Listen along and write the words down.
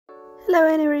Hello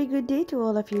and a very good day to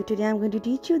all of you. Today I'm going to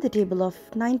teach you the table of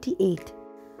 98.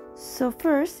 So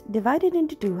first divide it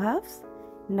into two halves.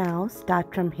 Now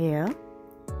start from here.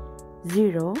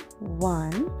 0,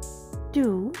 1,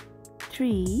 2,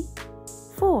 3,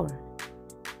 4,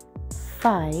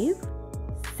 5,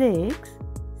 6,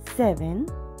 7,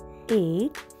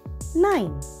 8,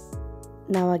 9.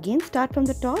 Now again start from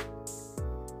the top.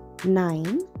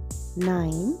 9,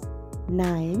 9,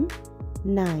 9,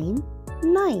 9,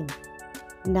 9.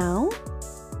 Now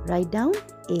write down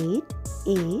 8,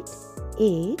 8,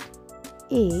 8,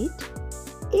 8,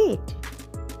 8.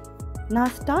 Now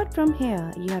start from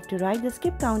here. You have to write the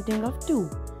skip counting of 2.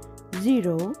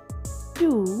 0,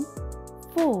 2,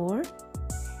 4,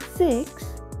 6,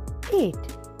 8.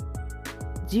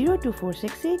 0, 2, 4,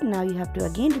 6, 8. Now you have to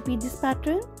again repeat this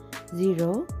pattern.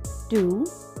 0, 2,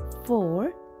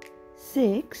 4,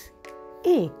 6,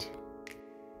 8.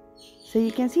 So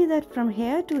you can see that from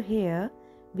here to here,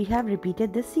 we have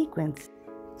repeated this sequence.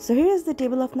 So here is the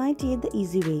table of 98 the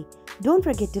easy way. Don't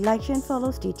forget to like, share and follow.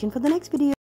 Stay tuned for the next video.